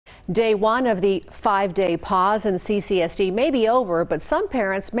Day one of the 5-day pause in CCSD may be over, but some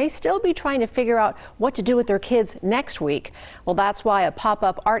parents may still be trying to figure out what to do with their kids next week. Well, that's why a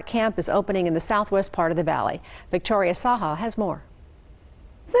pop-up art camp is opening in the southwest part of the valley. Victoria Saha has more.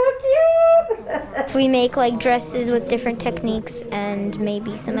 So cute! We make like dresses with different techniques and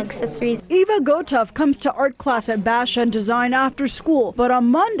maybe some accessories. Eva Gotov comes to art class at Basha and Design after school, but on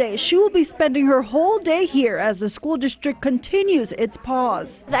Monday she will be spending her whole day here as the school district continues its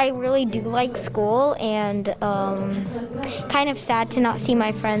pause. I really do like school and kind of sad to not see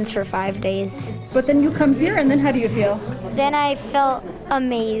my friends for 5 days. But then you come here and then how do you feel? Then I felt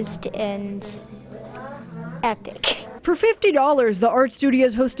amazed and epic. For $50, the art studio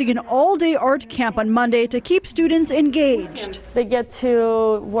is hosting an all-day art camp on Monday to keep students engaged. They get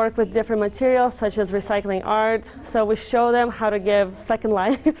to work with different materials such as recycling art, so we show them how to give second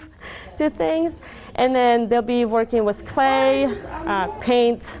life to things, and then they'll be working with clay,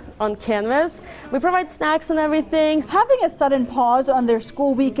 paint on canvas. We provide snacks and everything. Having a sudden pause on their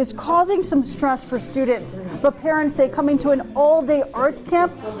school week is causing some stress for students, but parents say coming to an all-day art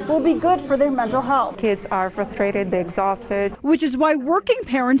camp will be good for their mental health. Kids are frustrated, they're exhausted. Which is why working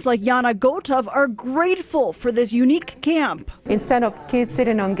parents like Yana Gotov are grateful for this unique camp. Instead of kids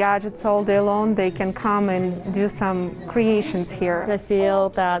sitting on gadgets all day long, they can come and do some creations here. I feel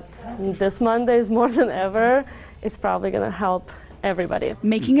that this Monday is more than ever. It's probably going to help everybody.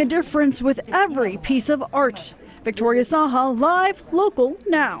 Making a difference with every piece of art. Victoria Saha, live, local,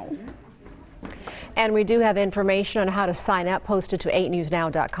 now. And we do have information on how to sign up posted to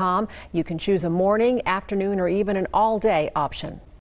 8newsnow.com. You can choose a morning, afternoon, or even an all-day option.